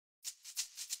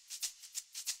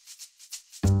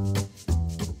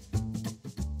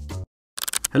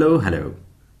Hello.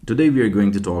 Today we are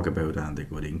going to talk about another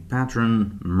coding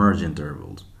pattern, merge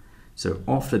intervals. So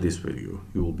after this video,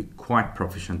 you will be quite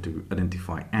proficient to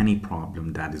identify any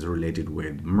problem that is related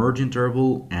with merge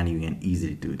interval, and you can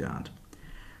easily do that.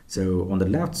 So on the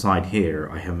left side here,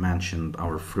 I have mentioned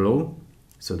our flow.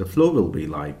 So the flow will be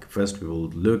like, first we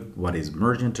will look what is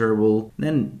merge interval,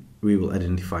 then we will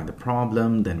identify the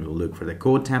problem, then we will look for the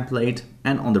code template,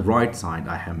 and on the right side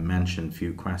I have mentioned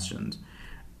few questions.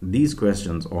 These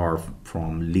questions are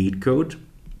from Leetcode.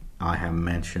 I have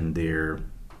mentioned their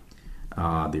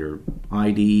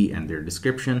ID and their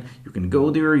description. You can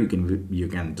go there, you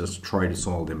can just try to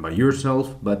solve them by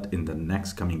yourself, but in the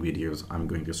next coming videos I'm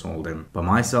going to solve them by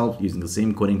myself using the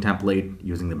same coding template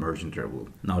using the merge interval.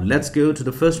 Now let's go to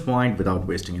the first point without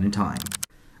wasting any time.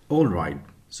 Alright,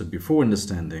 so before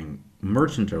understanding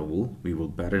merge interval, we will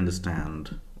better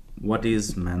understand what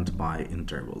is meant by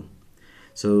interval.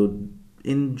 So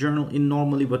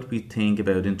normally what we think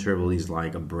about interval is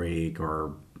like a break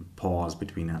or pause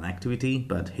between an activity,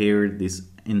 but here this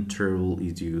interval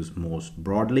is used most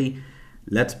broadly.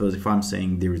 Let's suppose if I'm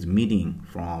saying there is a meeting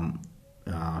from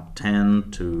 10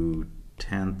 to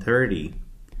 10:30,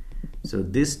 so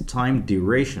this time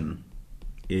duration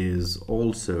is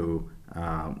also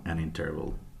an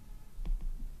interval.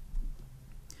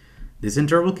 This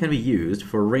interval can be used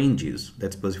for ranges.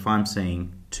 Let's suppose if I'm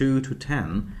saying 2 to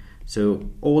 10, so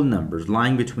all numbers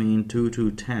lying between 2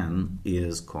 to 10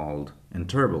 is called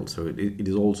interval. So it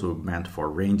is also meant for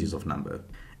ranges of number.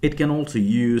 It can also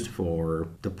used for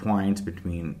the points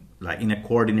between, like in a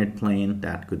coordinate plane,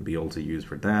 that could be also used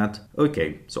for that.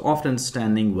 Okay, so after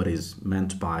understanding what is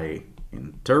meant by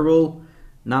interval,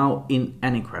 now in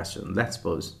any question, let's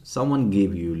suppose someone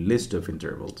gave you a list of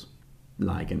intervals,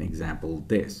 like an example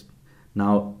this.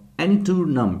 Now any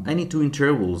two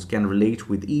intervals can relate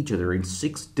with each other in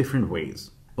 6 different ways.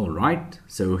 Alright,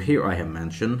 so here I have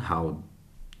mentioned how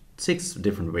 6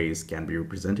 different ways can be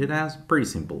represented as. Pretty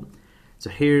simple.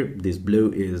 So here this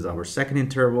blue is our second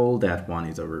interval, that one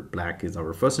is our black is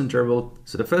our first interval.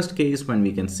 So the first case when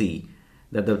we can see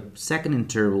that the second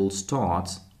interval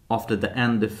starts after the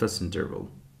end of first interval.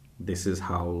 This is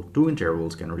how 2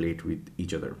 intervals can relate with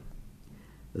each other.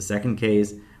 The second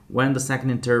case, when the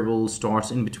second interval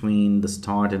starts in between the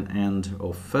start and end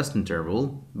of first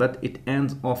interval, but it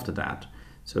ends after that.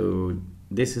 So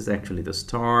this is actually the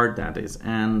start, that is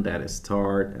end, that is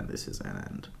start, and this is an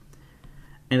end.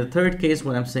 In the third case,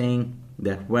 what I'm saying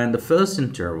that when the first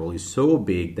interval is so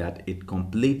big that it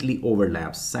completely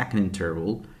overlaps second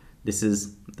interval, this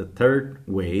is the third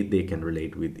way they can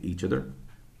relate with each other.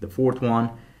 The fourth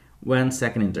one, when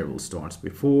second interval starts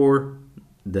before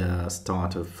the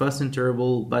start of first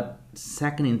interval, but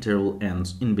second interval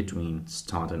ends in between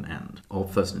start and end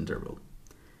of first interval.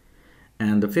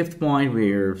 And the fifth point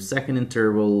where second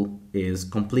interval is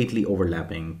completely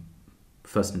overlapping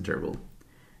first interval.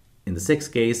 In the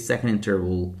sixth case, second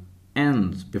interval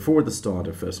ends before the start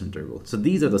of first interval. So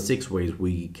these are the 6 ways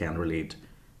we can relate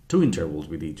 2 intervals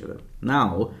with each other.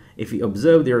 Now, if we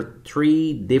observe, there are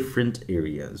 3 different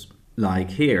areas.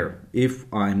 Like here, if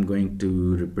I'm going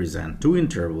to represent 2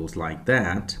 intervals like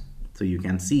that, so you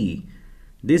can see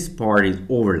this part is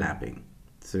overlapping.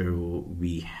 So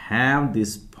we have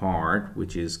this part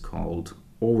which is called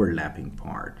overlapping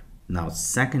part. Now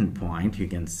second point, you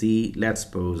can see, let's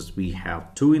suppose we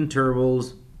have 2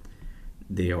 intervals.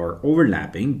 They are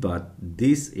overlapping, but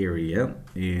this area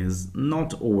is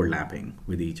not overlapping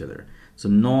with each other. So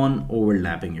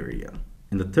non-overlapping area.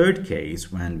 In the third case,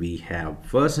 when we have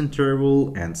first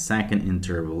interval and second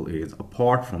interval is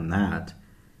apart from that,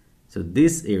 so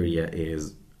this area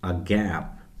is a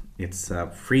gap, it's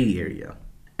a free area.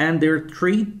 And there are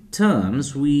 3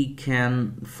 terms we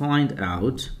can find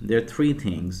out. There are 3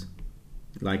 things,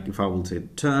 like if I will say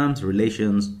terms,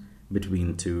 relations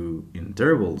between 2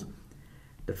 intervals.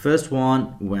 The first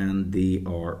one, when they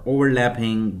are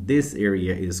overlapping, this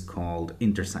area is called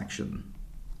intersection.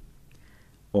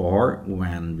 Or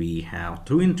when we have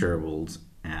 2 intervals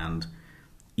and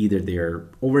either they're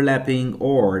overlapping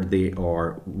or they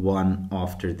are one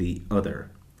after the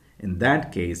other. In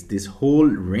that case, this whole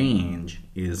range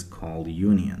is called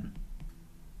union.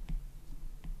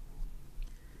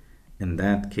 In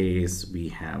that case, we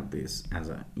have this as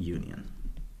a union.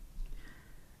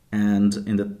 And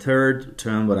in the third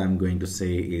term, what I'm going to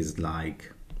say is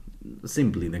like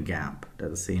simply the gap.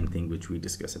 That's the same thing which we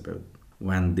discussed about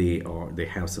when they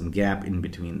have some gap in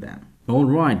between them.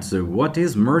 Alright, so what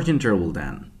is merge interval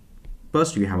then?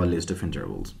 First, you have a list of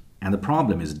intervals. And the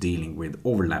problem is dealing with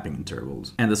overlapping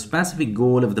intervals. And the specific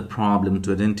goal of the problem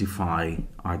to identify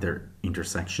either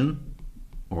intersection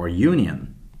or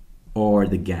union. or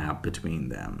the gap between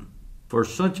them. For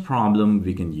such problem,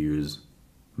 we can use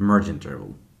merge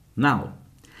interval. Now,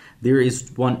 there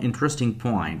is one interesting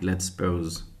point. Let's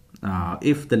suppose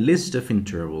if the list of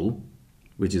interval,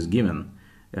 which is given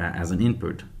as an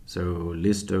input, so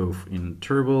list of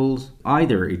intervals,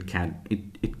 either it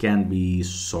can be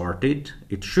sorted,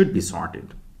 it should be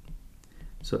sorted.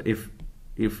 So if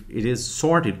it is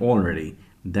sorted already,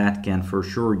 that can for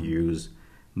sure use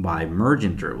by merge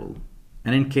interval.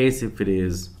 And in case if it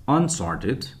is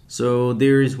unsorted, so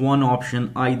there is one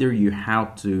option, either you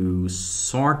have to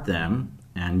sort them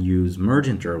and use merge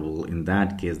interval. In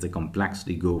that case, the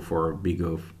complexity go for big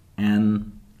of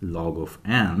n log of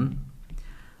n,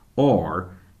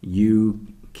 or you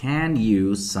can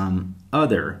use some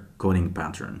other coding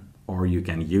pattern, or you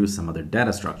can use some other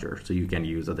data structure. So you can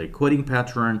use other coding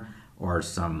pattern or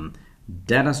some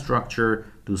data structure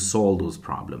to solve those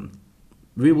problems.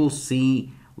 We will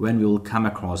see when we will come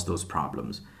across those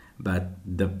problems, but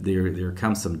there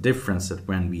comes some difference that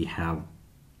when we have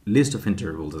list of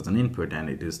intervals as an input and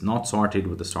it is not sorted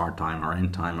with the start time or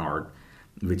end time, or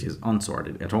which is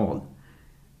unsorted at all.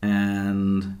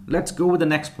 And let's go with the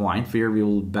next point where we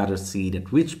will better see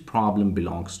that which problem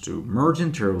belongs to merge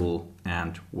interval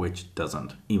and which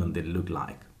doesn't, even they look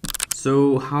like.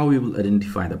 So how we will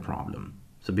identify the problem.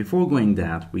 So before going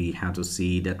that, we have to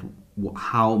see that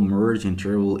how merge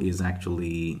interval is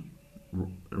actually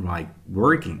like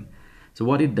working. So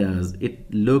what it does,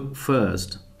 it look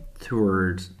first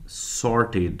towards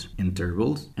sorted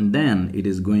intervals, and then it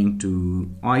is going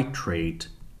to iterate,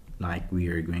 like we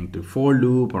are going to for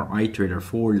loop or iterate or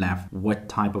for left, what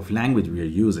type of language we are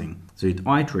using. So it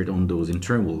iterate on those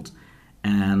intervals,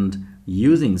 and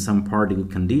using some particle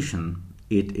condition,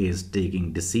 it is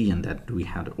taking decision that do we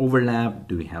have to overlap,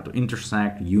 do we have to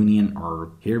intersect, union,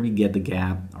 or here we get the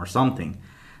gap or something.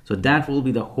 So that will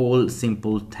be the whole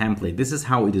simple template. This is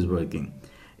how it is working.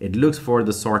 It looks for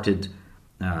the sorted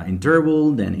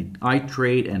interval, then it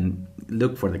iterate and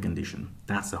look for the condition.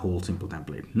 That's the whole simple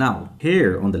template. Now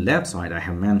here on the left side, I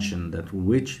have mentioned that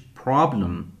which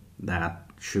problem that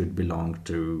should belong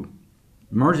to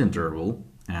merge interval,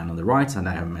 and on the right side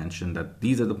I have mentioned that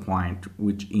these are the point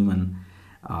which even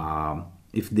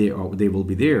if they will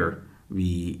be there,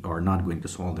 we are not going to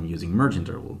solve them using merge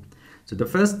interval. So the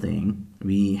first thing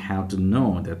we have to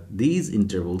know that these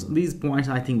intervals, these points,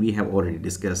 I think we have already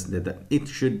discussed that it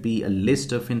should be a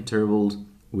list of intervals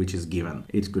which is given.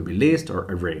 It could be list or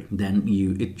array. Then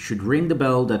it should ring the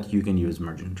bell that you can use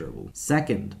merge interval.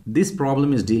 Second, this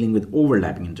problem is dealing with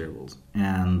overlapping intervals.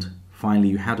 And finally,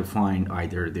 you have to find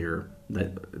either their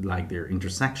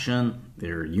intersection,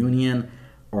 their union,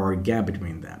 or gap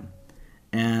between them.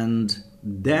 And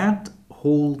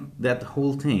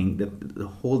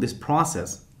this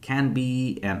process can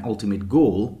be an ultimate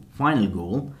goal, final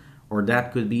goal, or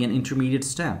that could be an intermediate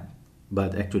step.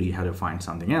 But actually you have to find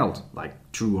something else,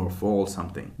 like true or false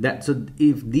something. So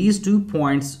if these 2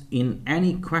 points in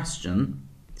any question,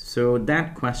 so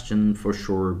that question for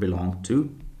sure belongs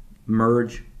to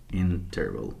merge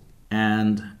interval.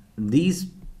 And these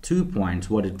 2 points,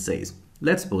 what it says,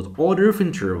 let's suppose order of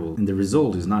interval in the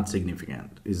result is not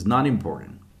significant, is not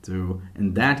important. So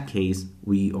in that case,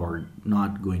 we are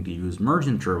not going to use merge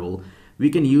interval.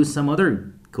 We can use some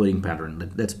other coding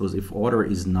pattern. Let's suppose if order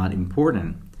is not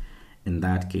important, in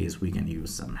that case, we can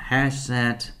use some hash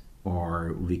set,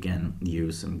 or we can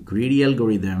use some greedy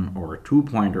algorithm or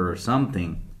 2-pointer or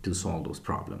something to solve those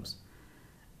problems.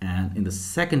 And in the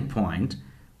second point,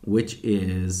 which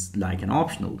is like an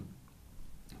optional.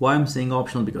 Why I'm saying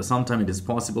optional? Because sometimes it is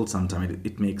possible, sometimes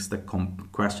it makes the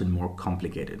question more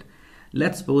complicated.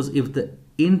 Let's suppose if the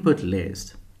input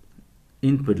list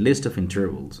of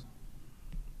intervals,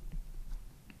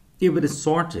 if it is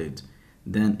sorted,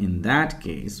 then in that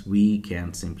case we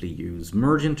can simply use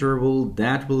merge interval.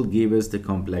 That will give us the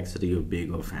complexity of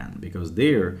big of n, because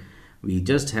there we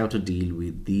just have to deal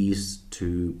with these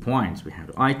 2 points. We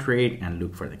have to iterate and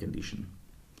look for the condition.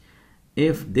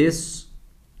 If this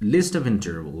list of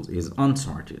intervals is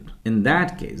unsorted, in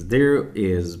that case there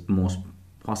is most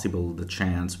possible the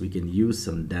chance we can use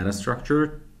some data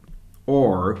structure,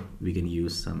 or we can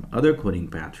use some other coding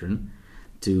pattern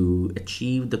to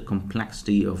achieve the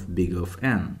complexity of big of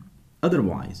n.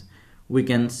 Otherwise, we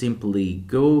can simply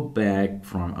go back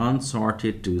from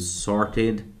unsorted to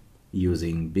sorted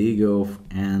using big of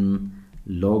n,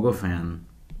 log of n,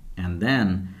 and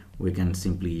then we can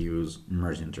simply use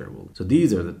merge interval. So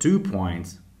these are the 2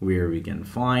 points where we can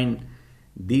find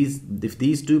these. If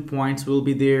these 2 points will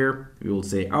be there, we will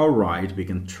say, all right, we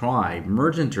can try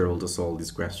merge interval to solve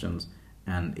these questions.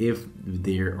 And if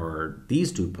there are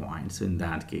these 2 points, in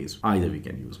that case, either we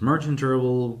can use merge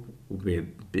interval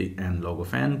with big n log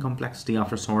of n complexity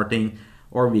after sorting,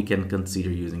 or we can consider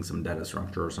using some data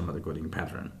structure or some other coding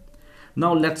pattern.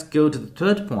 Now let's go to the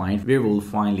third point where we'll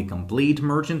finally complete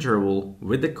merge interval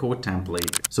with the code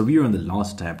template. So we are on the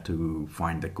last step to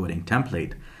find the coding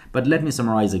template. But let me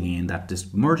summarize again that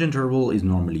this merge interval is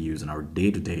normally used in our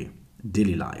day-to-day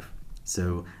daily life.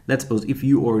 So let's suppose if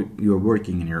you're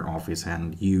working in your office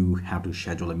and you have to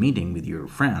schedule a meeting with your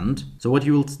friend. So what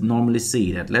you will normally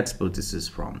see that, let's suppose this is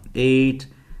from 8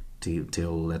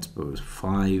 till let's suppose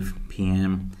 5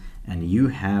 p.m. and you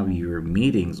have your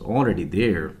meetings already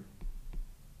there.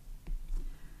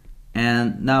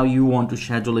 And now you want to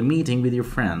schedule a meeting with your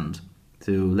friend.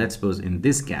 So let's suppose in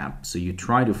this gap, so you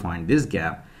try to find this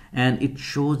gap and it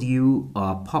shows you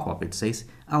a pop-up. It says,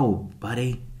 oh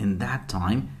buddy, in that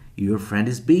time your friend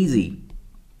is busy.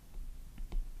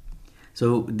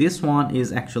 So this one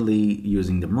is actually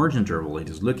using the merge interval. It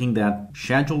is looking at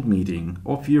scheduled meeting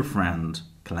of your friend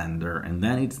calendar, and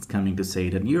then it's coming to say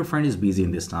that your friend is busy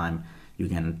in this time. You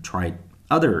can try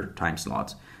other time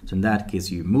slots. So in that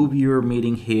case, you move your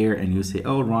meeting here and you say,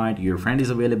 all right, your friend is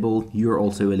available, you're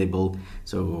also available.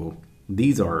 So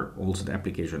these are also the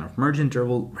application of merge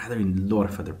interval, rather in a lot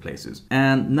of other places.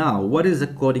 And now, what is a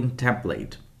coding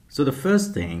template? So the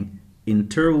first thing,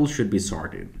 intervals should be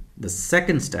sorted. The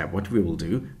second step, what we will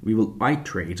do, we will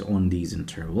iterate on these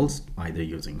intervals, either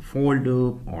using for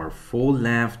loop or for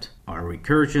left or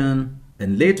recursion.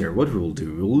 And later, what we will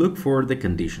do, we will look for the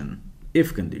condition.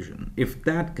 If condition, if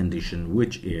that condition,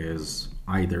 which is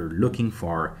either looking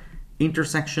for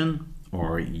intersection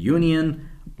or union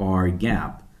or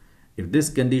gap, if this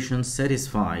condition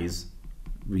satisfies,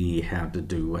 we have to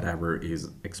do whatever is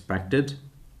expected,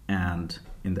 and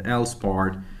in the else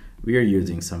part we are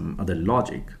using some other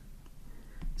logic.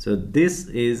 So this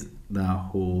is the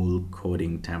whole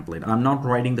coding template. I'm not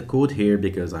writing the code here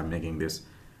because I'm making this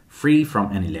free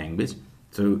from any language.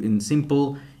 So in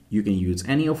simple, you can use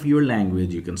any of your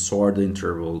language, you can sort the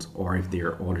intervals, or if they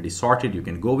are already sorted, you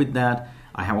can go with that.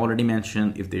 I have already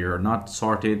mentioned if they are not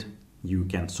sorted, you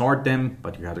can sort them,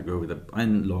 but you have to go with the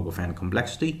n log of n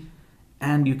complexity.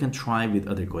 And you can try with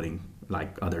other coding,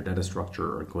 like other data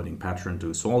structure or coding pattern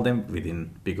to solve them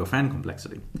within big of n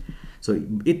complexity. So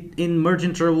in merge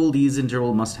interval, these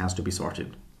interval has to be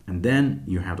sorted. And then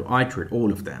you have to iterate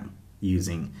all of them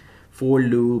using for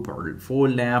loop or for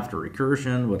left or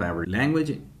recursion, whatever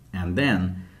language. And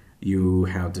then you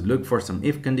have to look for some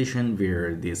if condition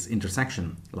where this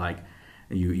intersection, like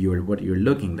what you're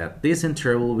looking at, this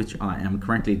interval which I am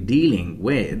currently dealing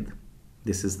with,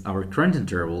 this is our current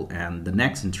interval and the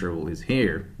next interval is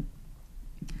here.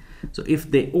 So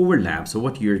if they overlap, so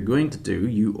what you're going to do,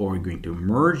 you are going to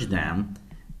merge them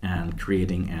and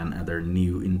creating another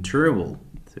new interval.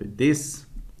 So this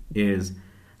is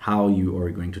how you are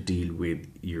going to deal with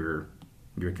your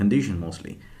condition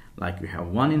mostly. Like you have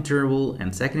one interval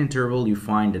and second interval, you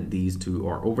find that these two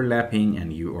are overlapping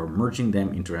and you are merging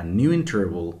them into a new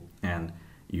interval and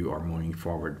you are moving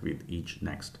forward with each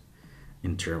next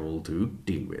interval to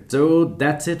deal with. So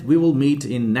that's it. We will meet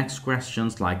in next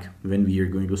questions, like when we are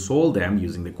going to solve them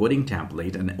using the coding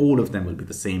template, and all of them will be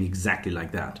the same exactly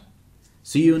like that.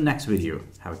 See you in next video.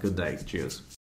 Have a good day. Cheers.